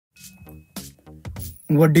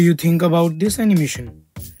What do you think about this animation?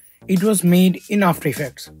 It was made in After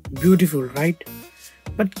Effects. Beautiful, right?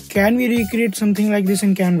 But can we recreate something like this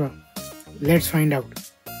in Canva? Let's find out.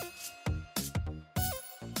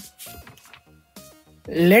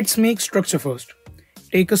 Let's make structure first.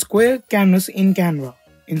 Take a square canvas in Canva.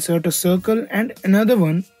 Insert a circle and another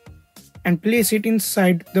one and place it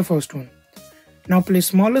inside the first one. Now place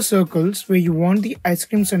smaller circles where you want the ice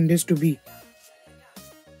cream sundaes to be.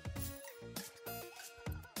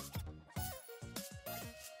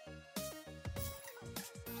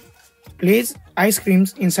 Place ice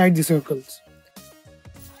creams inside the circles.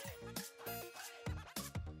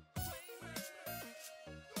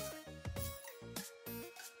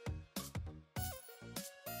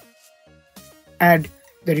 Add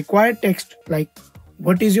the required text like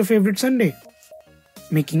 "What is your favorite sundae?"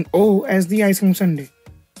 making O as the ice cream sundae.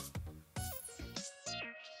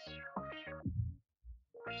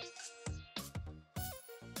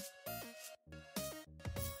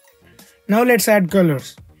 Now let's add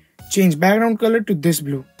colors. Change background color to this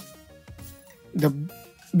blue, the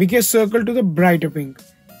biggest circle to the brighter pink,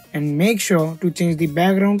 and make sure to change the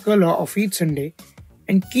background color of each sundae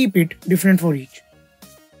and keep it different for each.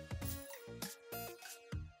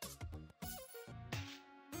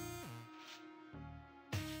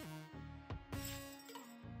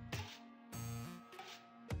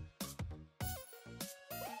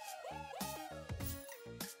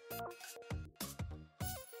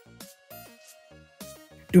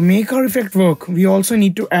 To make our effect work, we also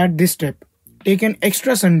need to add this step. Take an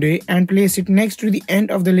extra sundae and place it next to the end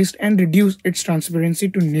of the list and reduce its transparency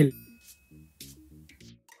to nil.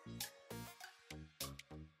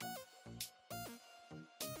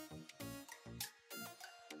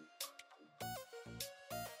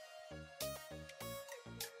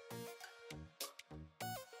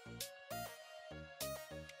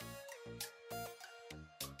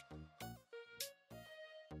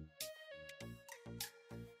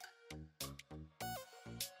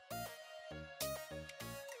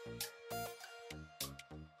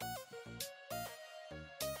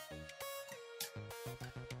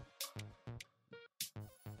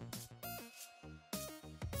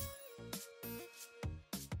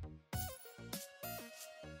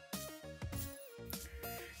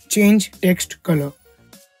 Change text color.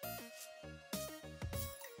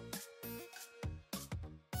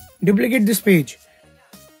 Duplicate this page.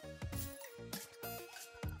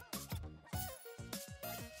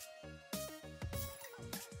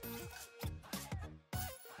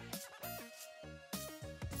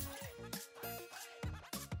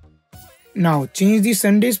 Now change the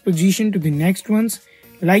sundae's position to the next ones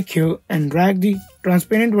like here and drag the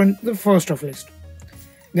transparent one to the first of list.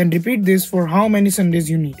 Then repeat this for how many sundaes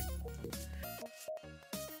you need.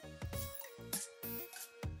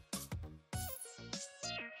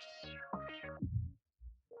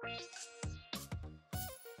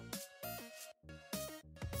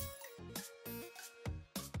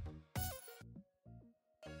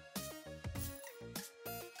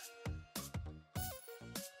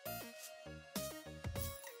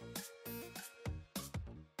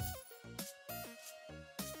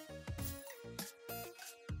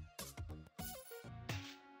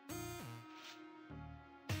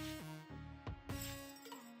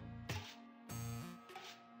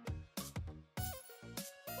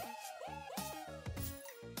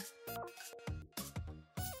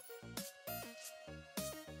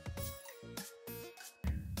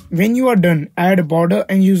 When you are done, add a border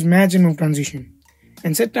and use match and move transition,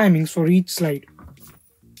 and set timings for each slide.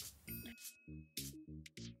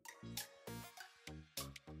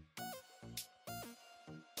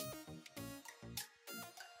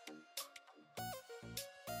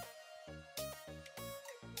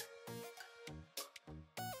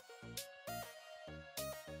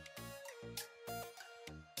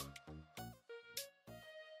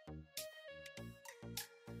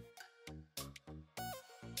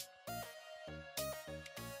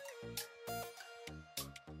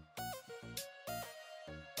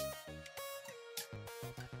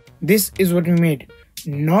 This is what we made.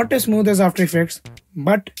 Not as smooth as After Effects,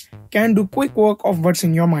 but can do quick work of what's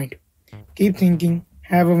in your mind. Keep thinking.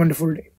 Have a wonderful day.